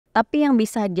Tapi yang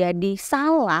bisa jadi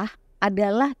salah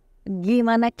adalah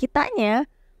gimana kitanya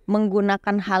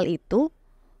menggunakan hal itu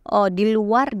di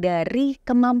luar dari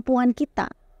kemampuan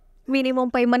kita. Minimum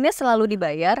paymentnya selalu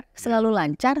dibayar, selalu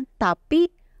lancar,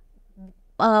 tapi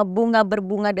bunga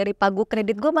berbunga dari pagu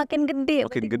kredit gue makin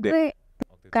gede. Makin gede.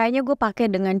 Kayaknya gue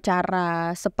pakai dengan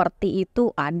cara seperti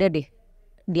itu ada deh.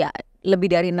 Dia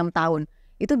lebih dari 6 tahun.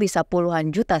 Itu bisa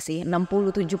puluhan juta sih,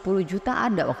 60-70 juta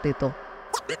ada waktu itu.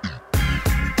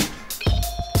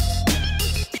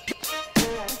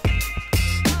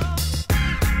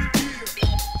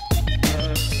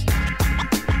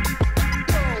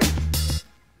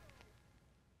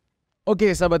 Oke,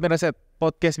 sahabat Meraset,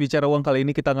 podcast Bicara Uang kali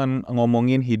ini kita akan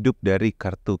ngomongin hidup dari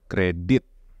kartu kredit.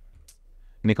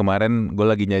 Ini kemarin gue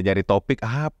lagi nyari topik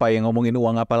apa yang ngomongin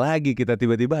uang apa lagi, kita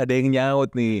tiba-tiba ada yang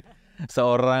nyaut nih.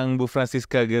 Seorang Bu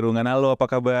Francisca Gerungan. Halo, apa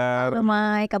kabar? Halo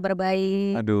Mai, kabar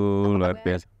baik. Aduh,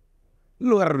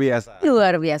 luar biasa.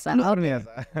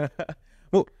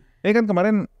 Bu, ini kan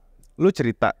kemarin lu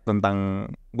cerita tentang,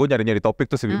 gue nyari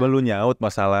topik tuh tiba-tiba lu nyaut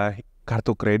masalah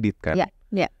kartu kredit kan. Iya.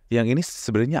 Yang ini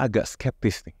sebenarnya agak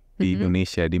skeptis nih di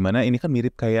Indonesia, dimana ini kan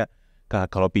mirip kayak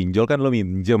kalau pinjol kan lo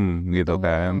minjem gitu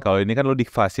kan. Kalau ini kan lo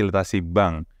difasilitasi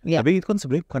bank. Tapi itu kan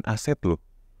sebenarnya bukan aset lo.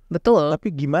 Betul.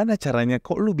 Tapi gimana caranya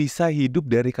kok lo bisa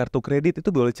hidup dari kartu kredit, itu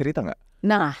boleh cerita nggak?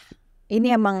 Nah,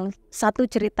 ini emang satu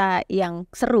cerita yang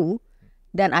seru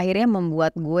dan akhirnya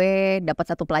membuat gue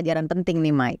dapat satu pelajaran penting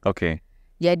nih, Mike. Oke.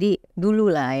 Jadi dulu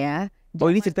lah ya. Oh,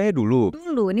 ini ceritanya dulu?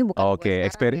 Dulu, ini bukan Oke,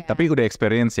 tapi udah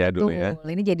experience ya dulu ya.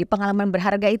 Ini jadi pengalaman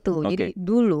berharga itu. Jadi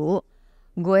dulu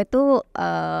gue tuh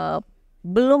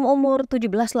belum umur 17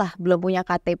 lah, belum punya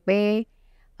KTP,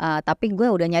 tapi gue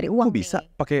udah nyari uang. Kok bisa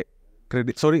pakai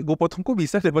kredit? Sorry, gue potong, kok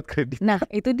bisa dapat kredit? Nah,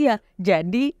 itu dia.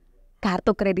 Jadi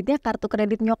kartu kreditnya kartu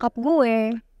kredit nyokap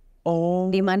gue. Oh.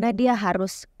 Dimana dia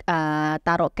harus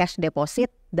taruh cash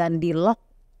deposit dan di lock.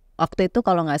 Waktu itu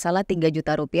kalau nggak salah 3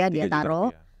 juta rupiah dia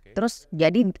taruh. Terus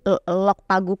jadi lock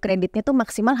pagu kreditnya tuh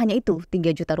maksimal hanya itu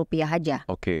 3 juta rupiah aja.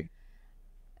 Oke.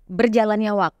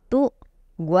 Berjalannya waktu,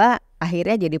 gue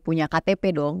akhirnya jadi punya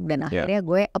KTP dong, dan akhirnya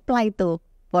gue apply tuh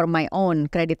for my own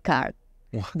credit card.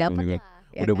 Wah, dapat lah.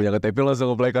 Udah punya KTP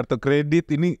langsung apply kartu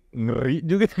kredit, ini ngeri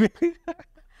juga.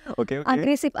 Oke.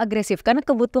 Agresif karena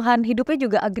kebutuhan hidupnya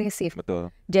juga agresif. Betul.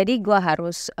 Jadi gue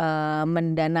harus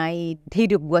mendanai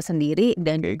hidup gue sendiri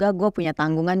dan juga gue punya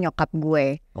tanggungan nyokap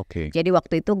gue. Jadi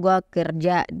waktu itu gue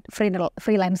kerja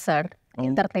freelancer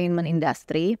entertainment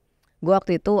industry. Gue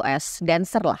waktu itu as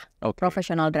dancer lah,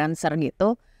 professional dancer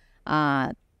gitu.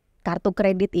 Kartu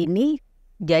kredit ini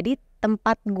jadi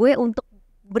tempat gue untuk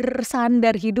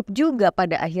bersandar hidup juga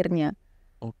pada akhirnya.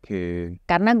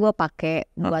 Karena gue pakai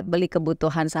buat beli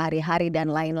kebutuhan sehari-hari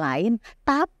dan lain-lain,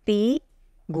 tapi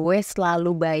gue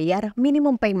selalu bayar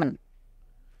minimum payment.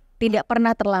 Tidak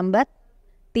pernah terlambat,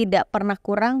 tidak pernah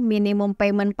kurang, minimum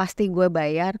payment pasti gue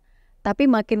bayar. Tapi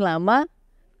makin lama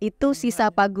itu sisa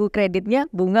pagu kreditnya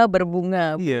bunga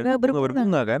berbunga. Bunga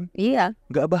berbunga kan? Iya.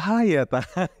 Gak bahaya tak?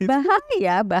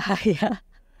 Bahaya.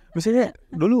 Misalnya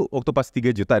dulu waktu pas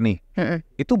 3 juta nih,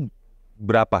 itu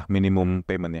berapa minimum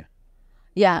paymentnya?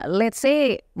 Ya, let's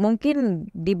say mungkin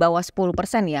di bawah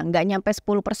 10% ya, nggak nyampe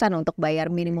 10% untuk bayar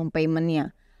minimum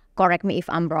paymentnya. Correct me if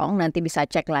I'm wrong, nanti bisa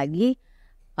cek lagi.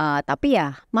 Tapi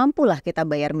ya, mampulah kita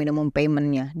bayar minimum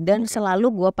paymentnya. Dan selalu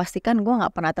gue pastikan gue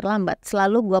nggak pernah terlambat.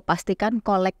 Selalu gue pastikan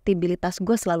kolektibilitas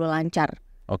gue selalu lancar.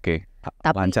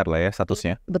 Lancar lah ya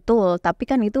statusnya. Betul, tapi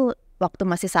kan itu waktu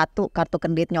masih satu kartu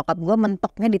kredit nyokap gue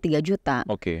mentoknya di 3 juta.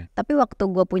 Tapi waktu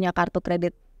gue punya kartu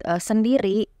kredit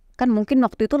sendiri, kan mungkin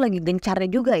waktu itu lagi gencarnya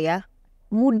juga ya,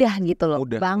 mudah gitu loh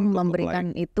bank memberikan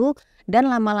itu, dan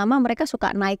lama-lama mereka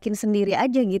suka naikin sendiri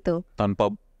aja gitu tanpa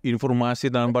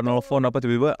informasi, tanpa nelfon apa,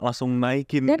 tiba-tiba langsung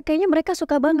naikin. Dan kayaknya mereka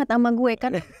suka banget sama gue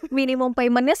kan. Minimum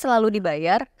paymentnya selalu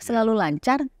dibayar, selalu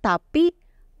lancar, tapi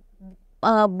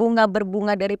bunga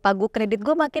berbunga dari pagu kredit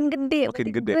gue makin gede.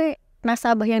 Gue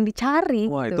nasabah yang dicari.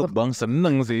 Wah, itu bank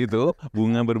seneng sih itu.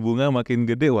 Bunga berbunga makin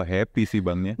gede, wah happy sih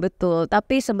banknya. Betul,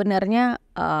 tapi sebenarnya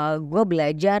gue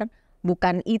belajar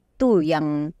bukan itu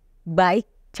yang baik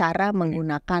cara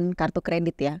menggunakan kartu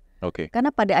kredit ya. Karena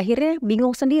pada akhirnya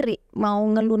bingung sendiri mau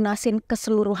ngelunasin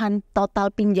keseluruhan total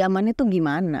pinjaman itu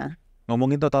gimana.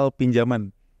 Ngomongin total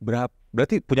pinjaman,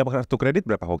 berarti punya kartu kredit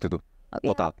berapa waktu itu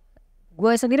total?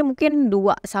 Gue sendiri mungkin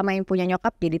 2 sama yang punya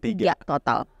nyokap jadi 3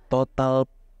 total. Total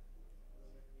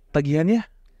tagihannya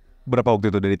berapa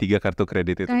waktu itu dari 3 kartu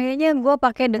kredit itu? Kayaknya gue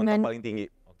pakai dengan paling tinggi.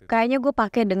 Kayaknya gue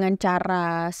pakai dengan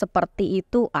cara seperti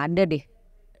itu ada deh.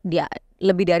 Dia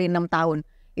lebih dari 6 tahun.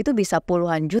 Itu bisa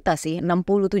puluhan juta sih,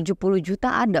 60-70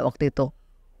 juta ada waktu itu.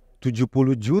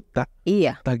 70 juta.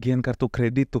 Iya. Tagihan kartu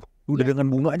kredit tuh. Udah dengan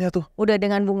bunganya tuh. Udah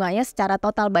dengan bunganya secara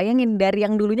total. Bayangin dari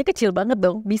yang dulunya kecil banget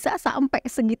dong. Bisa sampai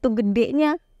segitu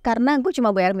gedenya. Karena gue cuma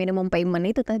bayar minimum payment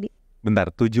itu tadi. Bentar,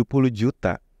 70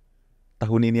 juta.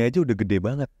 Tahun ini aja udah gede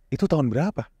banget. Itu tahun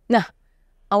berapa? Nah,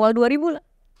 awal 2000 lah.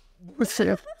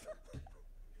 Buset.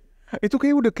 Itu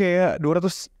kayak udah kayak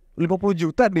 250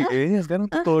 juta deh kayaknya sekarang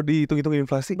tuh kalau dihitung-hitung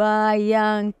inflasi.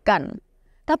 Bayangkan.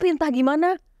 Tapi entah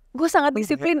gimana, gue sangat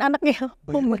disiplin anaknya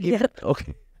membayar.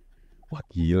 Oke. Wah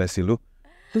gila sih lu.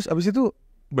 Terus abis itu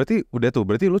berarti udah tuh,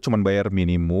 berarti lu cuman bayar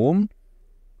minimum,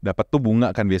 dapat tuh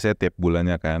bunga kan biasanya tiap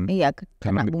bulannya kan? Iya,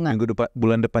 karena bunga.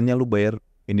 Bulan depannya lu bayar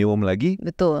minimum lagi.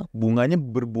 Betul. Bunganya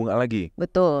berbunga lagi.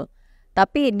 Betul.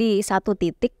 Tapi di satu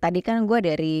titik tadi kan gue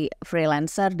dari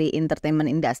freelancer di entertainment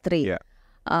industry. Yeah.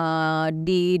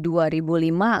 Di 2005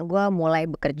 gue mulai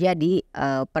bekerja di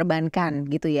perbankan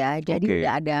gitu ya. Jadi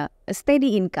udah ada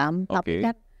steady income, tapi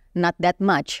kan not that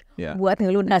much buat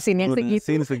ngelunasin yang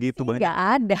segitu banyak. Gak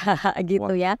ada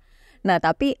gitu ya. Nah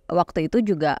tapi waktu itu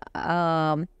juga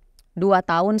 2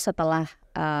 tahun setelah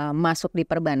masuk di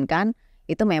perbankan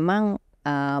itu memang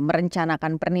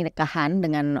merencanakan pernikahan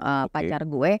dengan pacar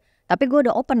gue. Tapi gue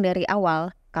udah open dari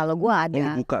awal. Kalau gue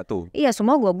ada buka tuh. Iya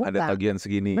semua gue buka. Ada tagihan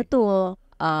segini. Betul.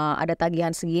 Ada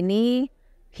tagihan segini,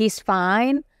 he's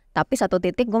fine. Tapi satu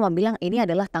titik gue mau bilang ini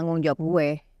adalah tanggung jawab gue.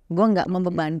 Gue nggak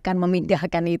membebankan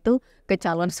memindahkan itu ke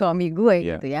calon suami gue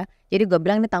gitu ya. Jadi gue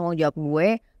bilang ini tanggung jawab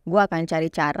gue. Gue akan cari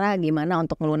cara gimana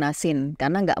untuk ngelunasin.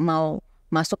 Karena nggak mau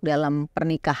masuk dalam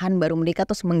pernikahan baru menikah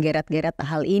terus menggeret-geret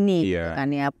hal ini gitu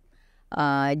kan ya.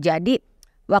 Jadi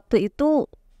waktu itu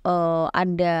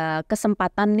ada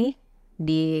kesempatan nih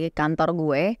di kantor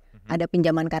gue ada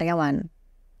pinjaman karyawan.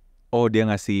 Oh dia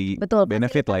ngasih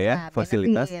benefit lah ya,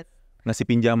 fasilitas, ngasih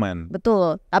pinjaman.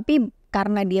 Betul, tapi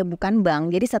karena dia bukan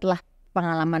bank, jadi setelah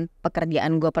pengalaman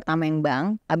pekerjaan gue pertama yang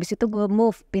bank, abis itu gue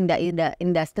move pindah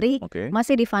industri,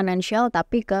 masih di financial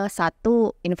tapi ke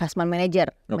satu investment manager,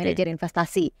 manajer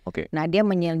investasi. Nah dia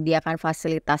menyediakan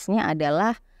fasilitasnya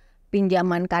adalah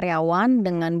pinjaman karyawan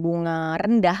dengan bunga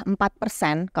rendah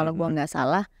 4% kalau gue nggak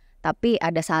salah, tapi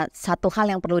ada satu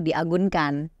hal yang perlu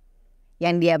diagunkan.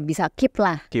 Yang dia bisa keep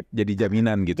lah. Keep jadi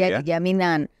jaminan gitu ya. Jadi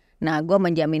jaminan. Nah gue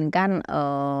menjaminkan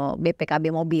BPKB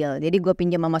mobil. Jadi gue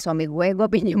pinjam sama suami gue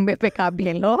pinjam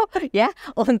BPKB lo ya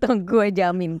untuk gue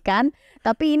jaminkan.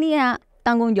 Tapi ini ya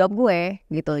tanggung jawab gue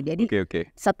gitu. Jadi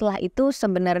setelah itu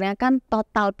sebenarnya kan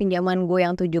total pinjaman gue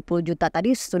yang 70 juta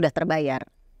tadi sudah terbayar.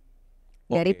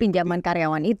 Dari pinjaman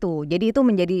karyawan itu. Jadi itu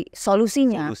menjadi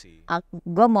solusinya.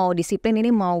 Gue mau disiplin ini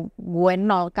mau gue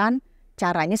nolkan.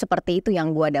 Caranya seperti itu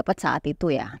yang gue dapat saat itu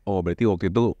ya. Oh berarti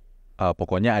waktu itu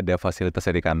pokoknya ada fasilitas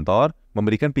dari kantor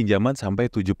memberikan pinjaman sampai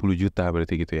 70 juta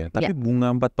berarti gitu ya. Tapi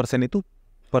bunga 4% itu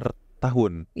per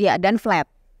tahun. Iya dan flat.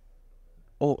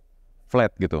 Oh flat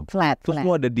gitu. Flat. Terus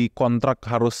lu ada di kontrak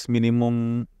harus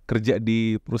minimum kerja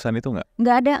di perusahaan itu nggak?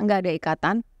 Nggak ada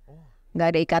ikatan. Nggak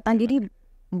ada ikatan. Jadi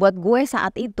buat gue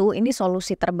saat itu ini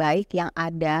solusi terbaik yang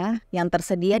ada, yang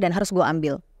tersedia dan harus gue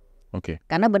ambil.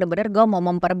 Karena benar-benar gue mau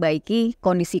memperbaiki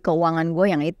kondisi keuangan gue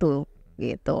yang itu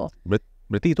gitu.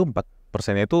 Berarti itu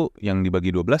 4%-nya itu yang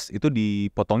dibagi 12 itu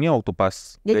dipotongnya waktu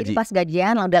pas gaji? Jadi pas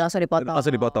gajian udah langsung dipotong.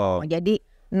 Langsung dipotong. Jadi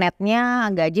netnya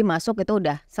gaji masuk itu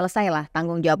udah selesai lah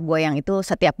tanggung jawab gue yang itu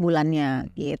setiap bulannya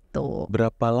gitu.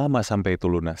 Berapa lama sampai itu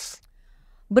lunas?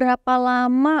 Berapa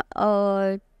lama?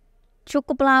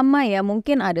 Cukup lama ya,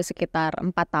 mungkin ada sekitar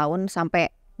 4 tahun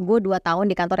sampai gue 2 tahun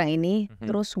di kantor yang ini.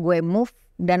 Terus gue move.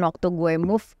 Dan waktu gue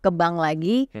move ke bank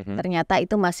lagi, ternyata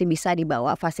itu masih bisa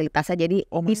dibawa fasilitasnya. Jadi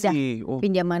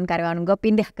pinjaman karyawan gue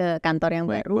pindah ke kantor yang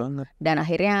baru. Dan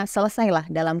akhirnya selesai lah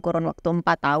dalam kurun waktu 4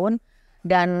 tahun.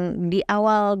 Dan di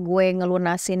awal gue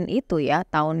ngelunasin itu ya,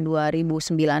 tahun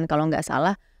 2009 kalau nggak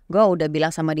salah, gue udah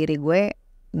bilang sama diri gue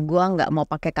nggak mau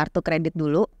pakai kartu kredit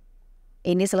dulu.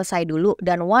 Ini selesai dulu.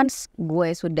 Dan once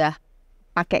gue sudah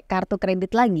pakai kartu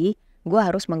kredit lagi, gue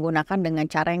harus menggunakan dengan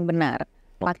cara yang benar.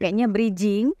 Pakainya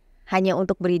bridging, hanya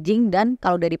untuk bridging dan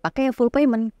kalau udah dipakai full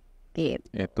payment. Gitu.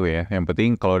 Itu ya, yang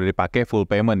penting kalau udah dipakai full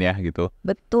payment ya gitu.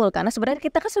 Betul, karena sebenarnya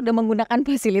kita kan sudah menggunakan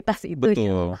fasilitas itu.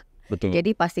 Betul.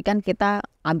 Jadi pastikan kita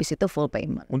habis itu full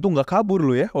payment. Untung nggak kabur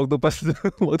lu ya waktu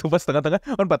pas tengah-tengah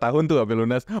kan 4 tahun tuh sampai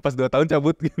lunas, pas 2 tahun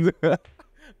cabut gitu.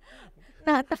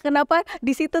 Nah, kenapa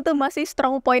di situ tuh masih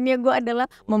strong pointnya gue adalah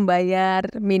membayar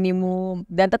minimum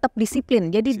dan tetap disiplin.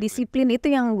 Jadi disiplin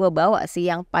itu yang gue bawa sih,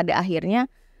 yang pada akhirnya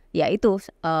ya itu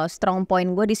strong point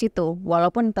gue di situ.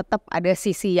 Walaupun tetap ada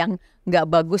sisi yang nggak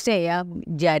bagusnya ya,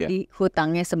 jadi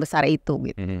hutangnya sebesar itu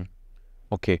gitu.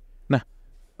 Nah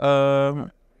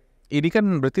ini kan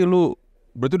berarti lu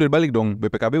Berarti udah balik dong,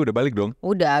 BPKB udah balik dong?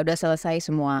 Udah selesai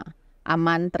semua.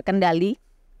 Aman, terkendali.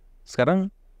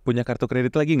 Sekarang punya kartu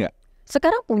kredit lagi nggak?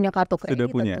 Sekarang punya kartu Sudah kredit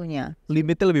punya. tentunya.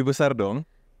 Limitnya lebih besar dong?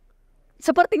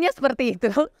 Sepertinya seperti itu.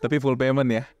 Tapi full payment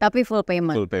ya? Tapi full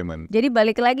payment. Full payment. Jadi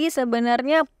balik lagi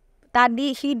sebenarnya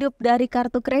tadi hidup dari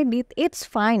kartu kredit, it's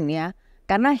fine ya.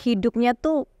 Karena hidupnya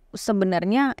tuh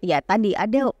sebenarnya ya tadi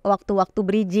ada waktu-waktu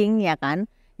bridging ya kan.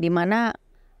 Dimana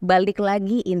balik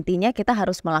lagi intinya kita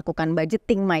harus melakukan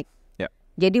budgeting, Mike. Ya.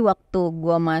 Jadi waktu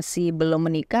gue masih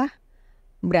belum menikah,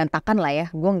 berantakan lah ya.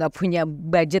 Gue nggak punya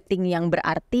budgeting yang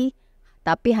berarti,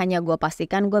 tapi hanya gue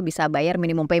pastikan gue bisa bayar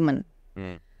minimum payment.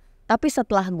 Tapi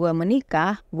setelah gue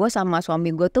menikah, gue sama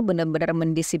suami gue tuh benar-benar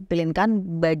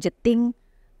mendisiplinkan budgeting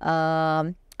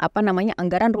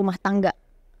anggaran rumah tangga.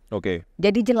 Oke.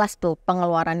 Jadi jelas tuh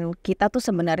pengeluaran kita tuh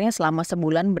sebenarnya selama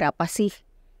sebulan berapa sih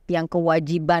yang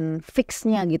kewajiban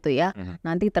fixnya gitu ya.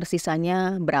 Nanti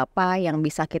tersisanya berapa yang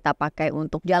bisa kita pakai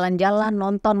untuk jalan-jalan,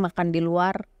 nonton, makan di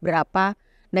luar, berapa.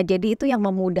 Nah jadi itu yang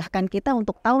memudahkan kita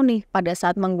untuk tahu nih pada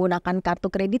saat menggunakan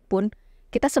kartu kredit pun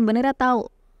kita sebenarnya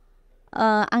tahu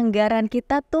anggaran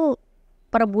kita tuh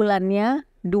per bulannya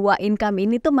 2 income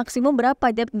ini tuh maksimum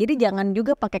berapa. Jadi jangan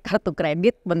juga pakai kartu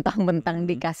kredit bentang-bentang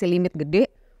dikasih limit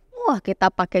gede. Wah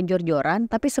kita pakai jor-joran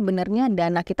tapi sebenarnya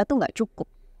dana kita tuh nggak cukup.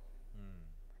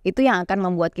 Itu yang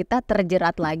akan membuat kita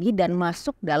terjerat lagi dan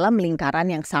masuk dalam lingkaran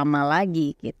yang sama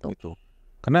lagi gitu.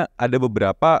 Karena ada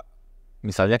beberapa,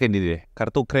 misalnya kayak gini deh,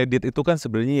 kartu kredit itu kan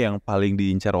sebenarnya yang paling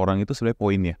diincar orang itu sebenarnya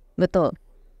poinnya. Betul.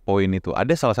 Poin itu.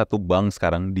 Ada salah satu bank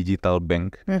sekarang, digital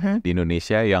bank di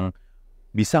Indonesia yang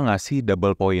bisa ngasih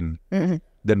double poin.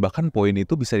 Dan bahkan poin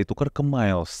itu bisa ditukar ke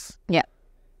miles. Ya.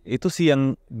 Itu sih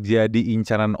yang jadi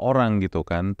incaran orang gitu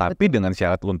kan. Tapi dengan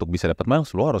syarat untuk bisa dapat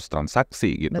miles, lo harus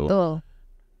transaksi gitu. Betul.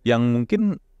 Yang mungkin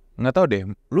nggak tahu deh,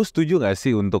 lu setuju nggak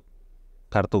sih untuk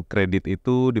kartu kredit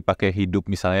itu dipakai hidup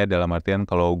misalnya, dalam artian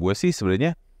kalau gue sih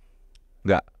sebenarnya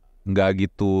nggak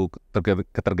gitu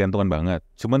ketergantungan banget.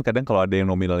 Cuman kadang kalau ada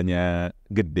yang nominalnya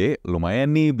gede,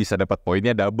 lumayan nih bisa dapat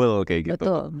poinnya double kayak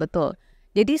gitu. Betul.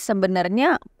 Jadi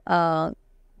sebenarnya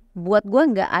buat gue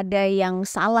nggak ada yang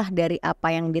salah dari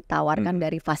apa yang ditawarkan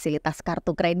dari fasilitas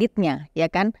kartu kreditnya, ya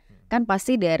kan? Kan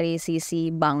pasti dari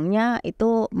sisi banknya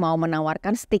itu mau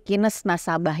menawarkan stickiness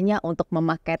nasabahnya untuk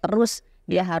memakai terus.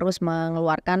 Dia harus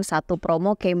mengeluarkan satu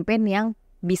promo campaign yang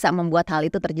bisa membuat hal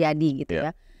itu terjadi gitu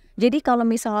ya. Jadi kalau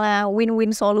misalnya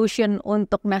win-win solution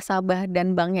untuk nasabah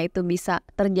dan banknya itu bisa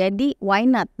terjadi, why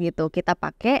not gitu. Kita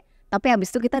pakai, tapi habis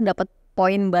itu kita dapat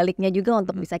poin baliknya juga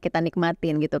untuk bisa kita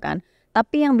nikmatin gitu kan.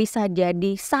 Tapi yang bisa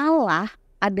jadi salah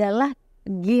adalah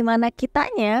gimana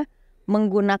kitanya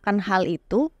menggunakan hal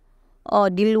itu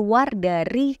di luar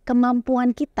dari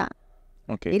kemampuan kita.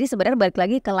 Jadi sebenarnya balik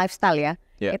lagi ke lifestyle ya.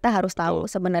 Kita harus tahu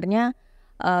sebenarnya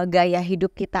gaya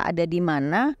hidup kita ada di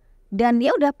mana, dan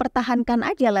ya udah pertahankan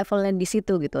aja levelnya di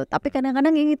situ gitu. Tapi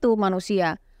kadang-kadang yang itu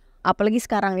manusia, apalagi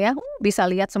sekarang ya, bisa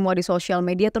lihat semua di sosial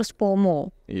media terus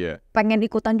FOMO. Pengen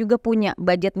ikutan juga punya,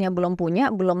 budgetnya belum punya,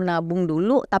 belum nabung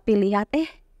dulu, tapi lihat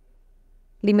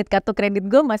limit kartu kredit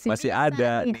gue masih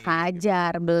ada nih.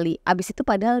 Hajar beli, abis itu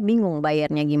padahal bingung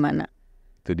bayarnya gimana.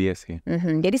 Itu dia sih.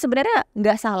 Jadi sebenarnya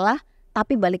nggak salah,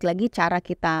 tapi balik lagi cara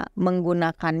kita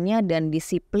menggunakannya dan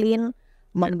disiplin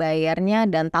membayarnya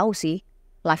dan tahu sih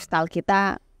lifestyle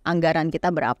kita, anggaran kita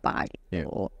berapa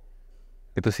gitu.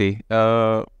 Itu sih.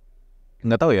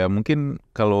 Nggak tahu ya, mungkin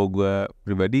kalau gue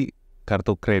pribadi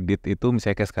kartu kredit itu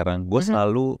misalnya kayak sekarang, gue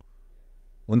selalu,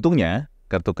 untungnya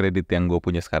kartu kredit yang gue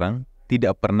punya sekarang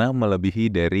tidak pernah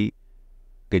melebihi dari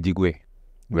gaji gue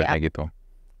kayak gitu.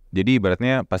 Jadi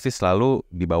ibaratnya pasti selalu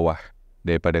di bawah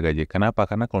daripada gaji. Kenapa?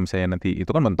 Karena kalau misalnya nanti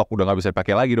itu kan mentok, udah nggak bisa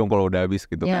pakai lagi dong kalau udah habis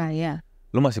gitu kan.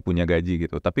 Lu masih punya gaji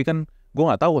gitu. Tapi kan gue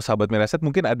nggak tahu, sahabat Miraset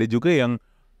mungkin ada juga yang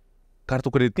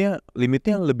kartu kreditnya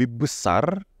limitnya lebih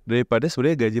besar daripada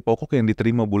sebenarnya gaji pokok yang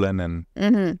diterima bulanan.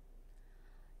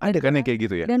 Ada kan yang kayak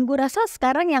gitu ya. Dan gue rasa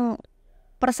sekarang yang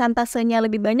persentasenya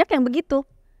lebih banyak yang begitu,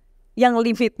 yang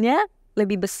limitnya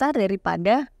lebih besar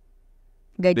daripada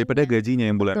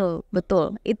gajinya yang bulanan.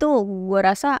 Betul. Itu gue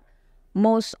rasa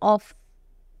most of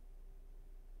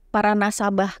para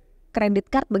nasabah kredit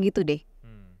card begitu deh.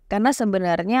 Karena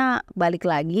sebenarnya balik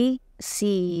lagi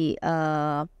si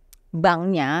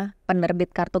banknya,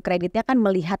 penerbit kartu kreditnya kan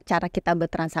melihat cara kita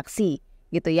bertransaksi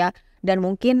gitu ya. Dan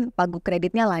mungkin pagu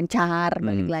kreditnya lancar,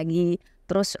 balik lagi.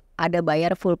 Terus ada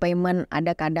bayar full payment,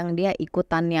 ada kadang dia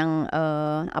ikutan yang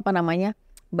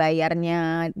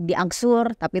bayarnya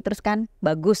diangsur, tapi terus kan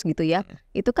bagus gitu ya.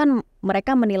 Itu kan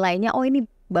mereka menilainya, oh ini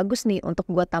bagus nih untuk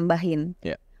gua tambahin.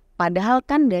 Padahal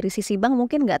kan dari sisi bank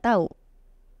mungkin nggak tahu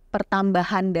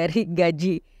pertambahan dari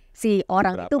gaji si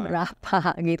orang itu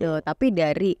berapa gitu. Tapi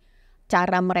dari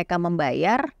cara mereka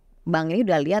membayar, bank ini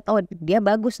udah lihat, oh dia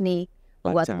bagus nih,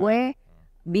 buat gue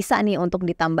bisa nih untuk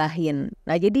ditambahin.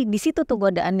 Nah jadi di situ tuh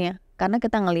godaannya, karena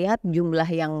kita ngelihat jumlah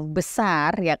yang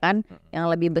besar ya kan, yang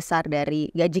lebih besar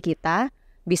dari gaji kita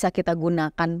bisa kita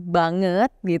gunakan banget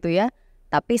gitu ya.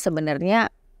 Tapi sebenarnya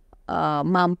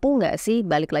mampu nggak sih?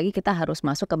 Balik lagi kita harus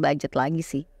masuk ke budget lagi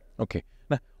sih. Oke.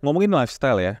 Nah ngomongin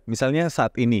lifestyle ya, misalnya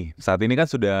saat ini kan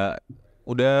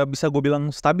udah bisa gue bilang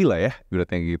stabil lah ya,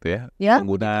 ibaratnya gitu ya.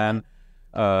 Penggunaan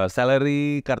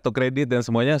salary, kartu kredit dan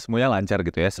semuanya lancar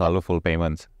gitu ya, selalu full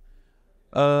payments.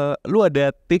 Lu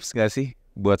ada tips gak sih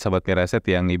buat sahabat Miraset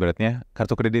yang ibaratnya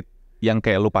kartu kredit yang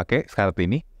kayak lu pakai saat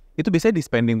ini itu biasanya di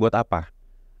spending buat apa?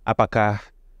 Apakah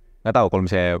nggak tahu kalau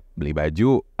misalnya beli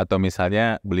baju atau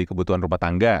misalnya beli kebutuhan rumah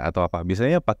tangga atau apa?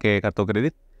 Biasanya pakai kartu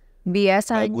kredit?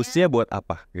 Biasanya bagusnya buat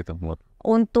apa gitu?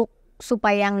 Untuk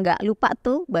supaya nggak lupa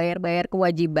tuh bayar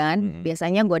kewajiban,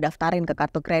 biasanya gue daftarin ke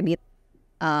kartu kredit.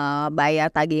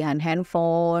 Bayar tagihan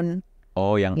handphone.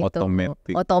 Oh, yang gitu.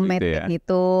 Otomatis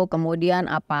gitu. Kemudian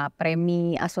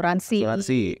premi asuransi.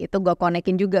 Itu gue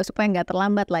konekin juga supaya nggak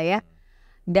terlambat lah ya.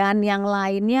 Dan yang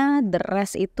lainnya, the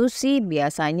rest itu sih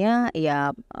biasanya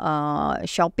ya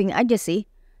shopping aja sih.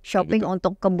 Shopping gitu.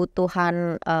 Untuk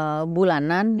kebutuhan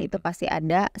bulanan itu pasti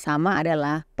ada. Sama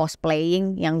adalah post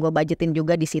playing yang gue budgetin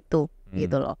juga di situ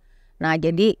gitu loh. Nah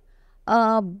jadi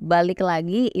balik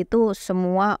lagi itu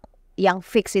semua yang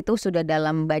fix itu sudah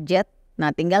dalam budget. Nah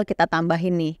tinggal kita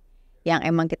tambahin nih yang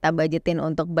emang kita budgetin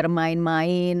untuk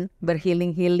bermain-main,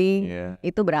 berhealing-healing,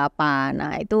 itu berapa.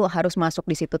 Nah itu harus masuk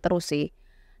di situ terus sih.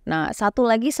 Nah satu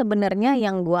lagi sebenarnya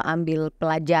yang gue ambil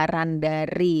pelajaran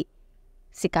dari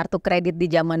si kartu kredit di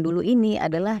zaman dulu ini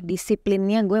adalah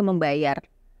disiplinnya gue membayar.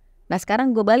 Nah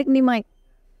sekarang gue balik nih Mike,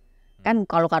 kan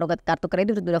kalau kartu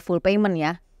kredit udah full payment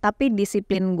ya. Tapi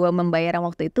disiplin gue membayar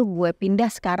waktu itu gue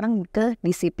pindah sekarang ke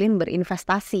disiplin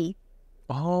berinvestasi.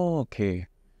 Oh oke.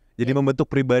 Jadi membentuk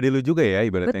pribadi lu juga ya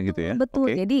ibaratnya gitu ya.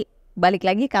 Betul. Jadi balik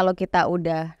lagi kalau kita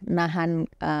udah nahan,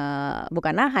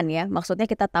 bukan nahan ya, maksudnya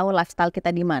kita tahu lifestyle kita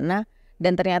di mana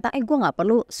dan ternyata gue nggak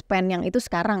perlu spend yang itu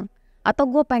sekarang. Atau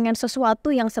gue pengen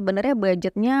sesuatu yang sebenarnya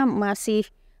budgetnya masih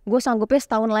gue sanggupnya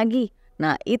setahun lagi.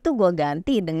 Nah itu gue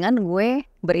ganti dengan gue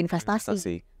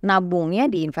berinvestasi. Nabungnya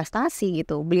di investasi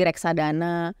gitu, beli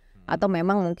reksadana atau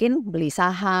memang mungkin beli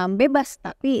saham, bebas,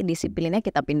 tapi disiplinnya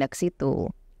kita pindah ke situ.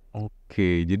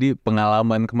 Oke, jadi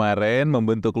pengalaman kemarin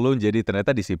membentuk lu jadi ternyata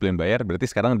disiplin bayar, berarti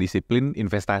sekarang disiplin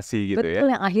investasi gitu.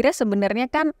 Betul, ya. Yang akhirnya sebenarnya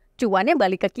kan cuannya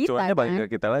balik ke kita. Cuannya balik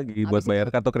ke kita lagi buat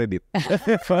bayar kartu kredit.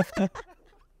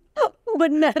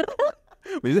 Bener.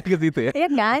 Bisa ke situ ya? Iya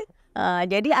kan?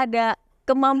 Jadi ada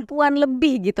kemampuan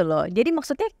lebih gitu loh. Jadi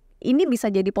maksudnya ini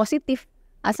bisa jadi positif.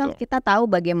 Asal kita tahu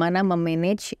bagaimana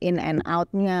memanage in and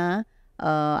out-nya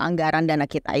anggaran dana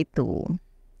kita itu.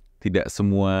 Tidak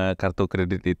semua kartu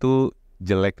kredit itu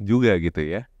jelek juga gitu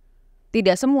ya?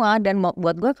 Tidak semua, dan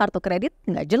buat gue kartu kredit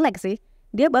nggak jelek sih.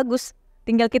 Dia bagus.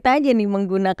 Tinggal kita aja nih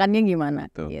menggunakannya gimana.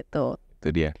 Gitu. Itu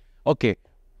dia. Oke.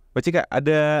 Mbak Cika,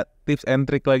 ada tips and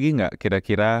trick lagi nggak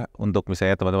kira-kira untuk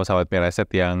misalnya teman-teman sahabat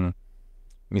Miraset yang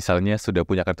misalnya sudah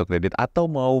punya kartu kredit atau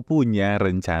mau punya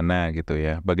rencana gitu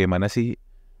ya? Bagaimana sih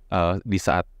di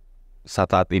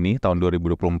saat ini tahun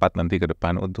 2024 nanti ke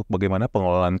depan untuk bagaimana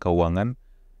pengelolaan keuangan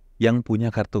yang punya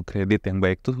kartu kredit yang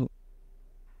baik tuh,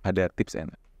 ada tips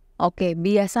enak? Oke,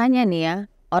 biasanya nih ya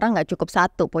orang nggak cukup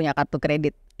satu punya kartu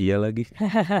kredit. Iya lagi.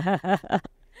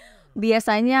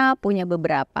 Biasanya punya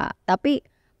beberapa, tapi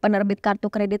penerbit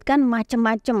kartu kredit kan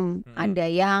macem-macem.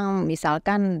 Ada yang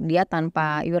misalkan dia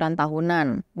tanpa iuran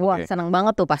tahunan. Wah seneng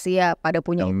banget tuh pasti ya pada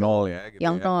punya yang itu. Nol ya gitu.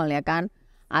 Yang nol ya kan.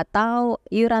 Atau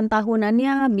iuran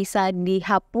tahunannya bisa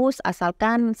dihapus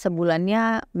asalkan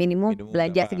sebulannya minimum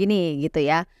belanja segini gitu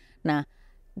ya. Nah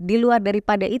di luar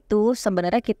daripada itu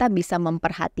sebenarnya kita bisa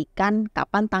memperhatikan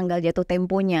kapan tanggal jatuh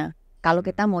temponya. Kalau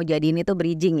kita mau jadiin itu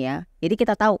bridging ya. Jadi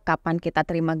kita tahu kapan kita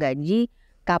terima gaji,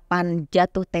 kapan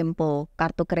jatuh tempo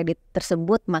kartu kredit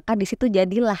tersebut, maka di situ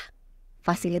jadilah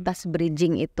fasilitas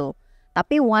bridging itu.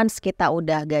 Tapi once kita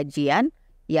udah gajian,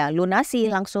 ya lunasi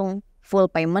langsung full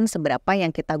payment seberapa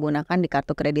yang kita gunakan di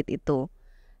kartu kredit itu.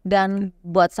 Dan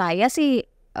buat saya sih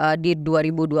di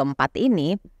 2024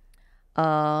 ini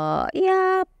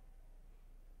ya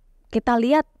kita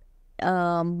lihat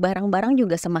barang-barang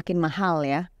juga semakin mahal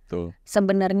ya.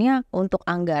 Sebenarnya untuk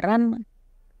anggaran,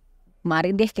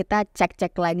 mari deh kita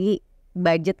cek-cek lagi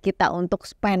budget kita untuk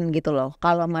spend gitu loh.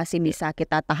 Kalau masih bisa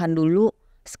kita tahan dulu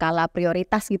skala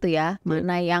prioritas gitu ya.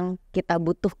 Mana yang kita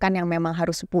butuhkan yang memang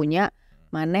harus punya,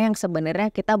 mana yang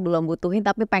sebenarnya kita belum butuhin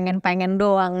tapi pengen-pengen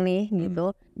doang nih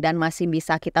gitu, dan masih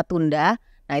bisa kita tunda.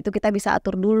 Nah itu kita bisa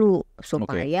atur dulu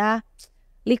supaya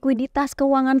likuiditas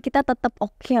keuangan kita tetap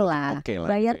oke lah.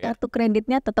 Bayar kartu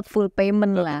kreditnya tetap full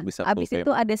payment lah. Abis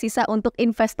itu ada sisa untuk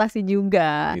investasi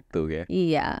juga. Gitu ya.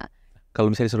 Iya.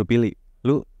 Kalau misalnya disuruh pilih,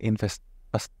 lu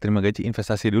pas terima gaji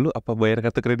investasi dulu apa bayar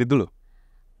kartu kredit dulu?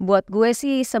 Buat gue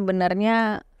sih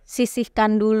sebenarnya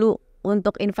sisihkan dulu.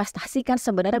 Untuk investasi kan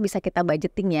sebenarnya bisa kita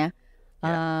budgeting ya.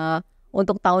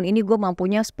 Untuk tahun ini gue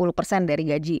mampunya 10% dari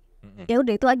gaji. Ya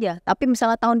udah itu aja. Tapi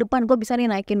misalnya tahun depan gue bisa nih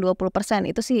naikin 20%.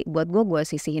 Itu sih buat gue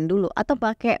sisihin dulu. Atau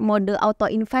pakai mode auto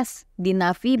invest di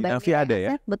Navi. Di Navi ada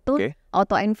ya? Betul.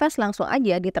 Auto invest langsung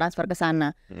aja ditransfer ke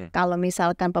sana. Kalau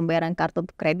misalkan pembayaran kartu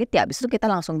kredit ya habis itu kita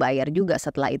langsung bayar juga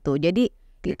setelah itu. Jadi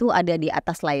itu ada di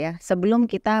atas lah ya. Sebelum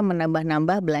kita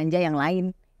menambah-nambah belanja yang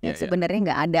lain. Yang sebenarnya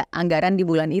nggak ada anggaran di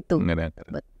bulan itu.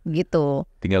 Gitu.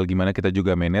 Tinggal gimana kita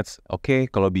juga manage.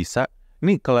 Kalau bisa.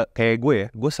 Ini kalau kayak gue ya,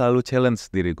 gue selalu challenge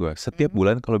diri gue. Setiap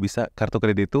bulan kalau bisa kartu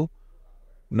kredit itu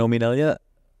nominalnya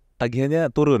tagihannya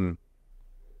turun.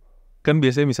 Kan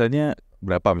biasanya misalnya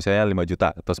berapa? Misalnya 5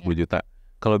 juta atau 10 juta.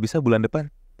 Kalau bisa bulan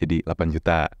depan jadi 8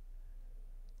 juta.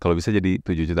 Kalau bisa jadi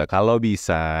 7 juta. Kalau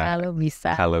bisa.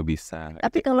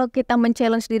 Tapi kalau kita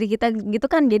men-challenge diri kita gitu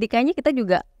kan, jadi kayaknya kita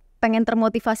juga pengen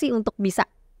termotivasi untuk bisa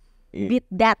beat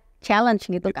that challenge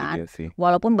gitu kan.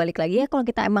 Walaupun balik lagi ya kalau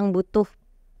kita emang butuh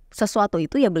sesuatu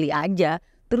itu ya beli aja,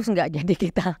 terus nggak jadi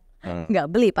kita nggak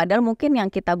beli. Padahal mungkin yang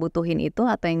kita butuhin itu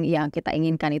atau yang kita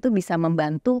inginkan itu bisa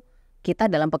membantu kita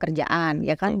dalam pekerjaan,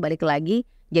 ya kan. Balik lagi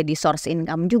jadi source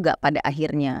income juga pada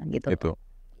akhirnya gitu.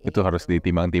 Itu harus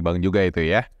ditimbang-timbang juga itu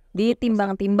ya.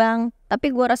 Ditimbang-timbang.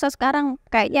 Tapi gua rasa sekarang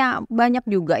kayaknya banyak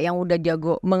juga yang udah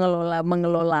jago mengelola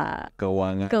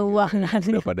keuangan.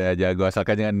 Udah pada jago,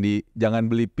 asalkan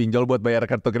jangan beli pinjol buat bayar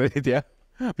kartu kredit ya.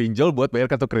 Pinjol buat bayar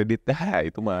kartu kredit,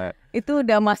 itu mah. Itu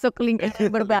udah masuk lingkaran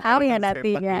berbahaya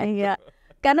nantinya, iya.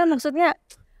 Karena maksudnya,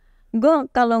 gue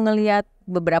kalau ngelihat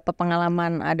beberapa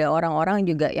pengalaman ada orang-orang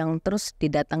juga yang terus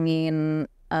didatengin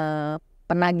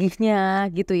penagihnya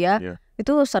gitu ya,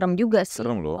 itu serem juga sih.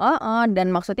 Serem loh.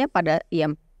 Dan maksudnya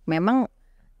memang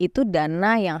itu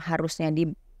dana yang harusnya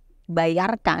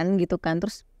dibayarkan gitu kan,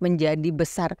 terus menjadi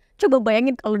besar. Coba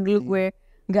bayangin kalau dulu gue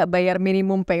nggak bayar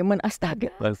minimum payment, astaga.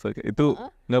 Itu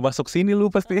nggak masuk sini lu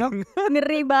pasti.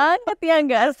 Ngeri banget ya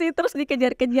nggak sih? Terus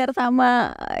dikejar-kejar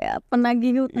sama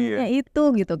penagih hutangnya itu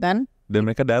gitu kan. Dan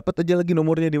mereka dapat aja lagi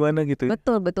nomornya di mana gitu.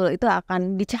 Betul, itu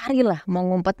akan dicari lah, mau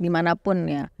ngumpet gimana pun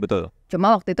ya. Betul.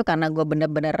 Cuma waktu itu karena gue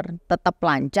bener-bener tetap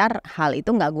lancar, hal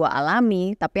itu nggak gue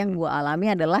alami. Tapi yang gue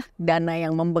alami adalah dana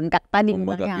yang membengkak tadi.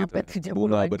 Membengkak gitu.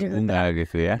 Bunga berbunga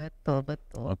gitu ya.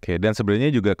 Betul. Oke, dan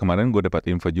sebenarnya juga kemarin gue dapat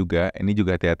info juga. Ini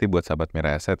juga hati-hati buat sahabat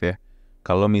Merah Aset ya.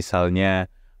 Kalau misalnya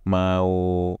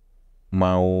mau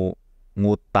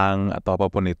ngutang atau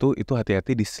apapun itu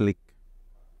hati-hati di slick.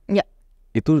 Ya.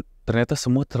 Itu ternyata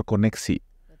semua terkoneksi.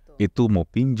 Itu mau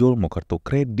pinjol, mau kartu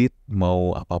kredit,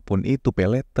 mau apapun itu,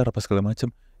 paylater apa segala macam,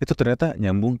 itu ternyata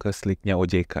nyambung ke slicknya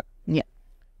OJK. Ya.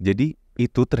 Jadi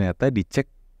itu ternyata dicek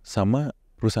sama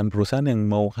perusahaan-perusahaan yang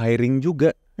mau hiring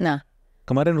juga. Nah,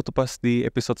 kemarin waktu pas di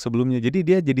episode sebelumnya, jadi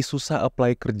dia jadi susah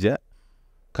apply kerja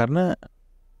karena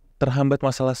terhambat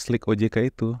masalah slick OJK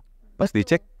itu. Pas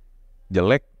dicek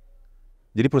jelek,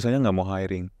 jadi perusahaannya nggak mau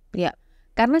hiring. Ya.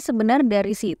 Karena sebenarnya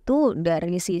dari situ,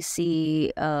 dari sisi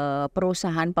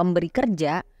perusahaan pemberi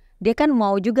kerja, dia kan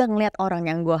mau juga ngeliat orang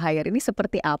yang gue hire ini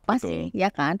seperti apa sih, ya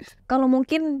kan? Kalau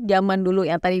mungkin zaman dulu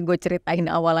yang tadi gue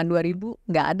ceritain awalan 2000,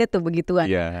 nggak ada tuh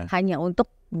begituan. Hanya untuk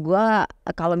gue,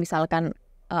 kalau misalkan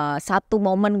satu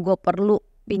momen gue perlu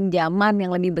pinjaman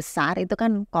yang lebih besar, itu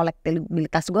kan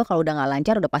kolektibilitas gue kalau udah nggak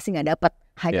lancar udah pasti nggak dapet.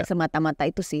 Hanya semata-mata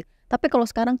itu sih. Tapi kalau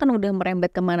sekarang kan udah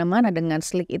merembet kemana-mana dengan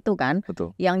slick itu kan.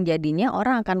 Betul. Yang jadinya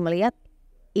orang akan melihat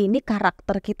ini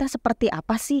karakter kita seperti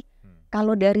apa sih.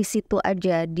 Kalau dari situ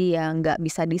aja dia nggak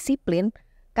bisa disiplin,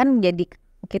 kan jadi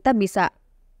kita bisa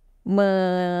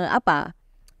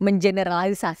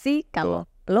mengeneralisasi kalau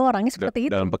lo orangnya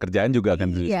seperti itu. Dalam pekerjaan juga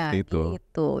akan seperti itu.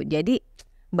 Gitu. Jadi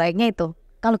baiknya itu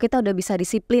kalau kita udah bisa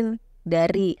disiplin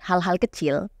dari hal-hal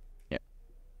kecil,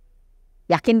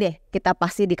 yakin deh kita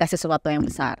pasti dikasih sesuatu yang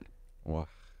besar. Wah,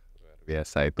 luar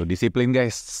biasa itu. Disiplin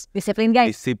guys. Disiplin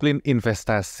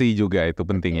investasi juga itu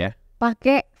penting ya.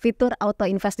 Pakai fitur auto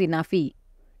invest di Navi.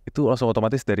 Itu langsung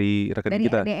otomatis dari rekening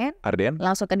kita. RDN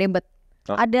langsung ke debit.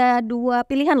 Ada 2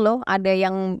 pilihan loh. Ada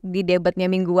yang di debitnya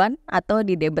mingguan atau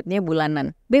di debitnya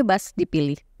bulanan. Bebas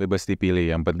dipilih.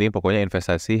 Yang penting pokoknya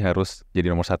investasi harus jadi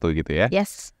nomor 1 gitu ya.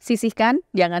 Yes, sisihkan,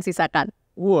 jangan sisakan.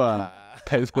 Wah,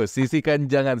 sisihkan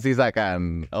jangan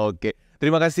sisakan. Oke.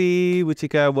 Terima kasih Bu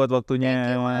Cika buat waktunya.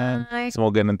 Thank you, Mike.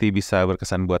 Semoga nanti bisa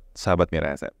berkesan buat sahabat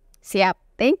Merah Aset. Siap,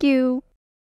 thank you.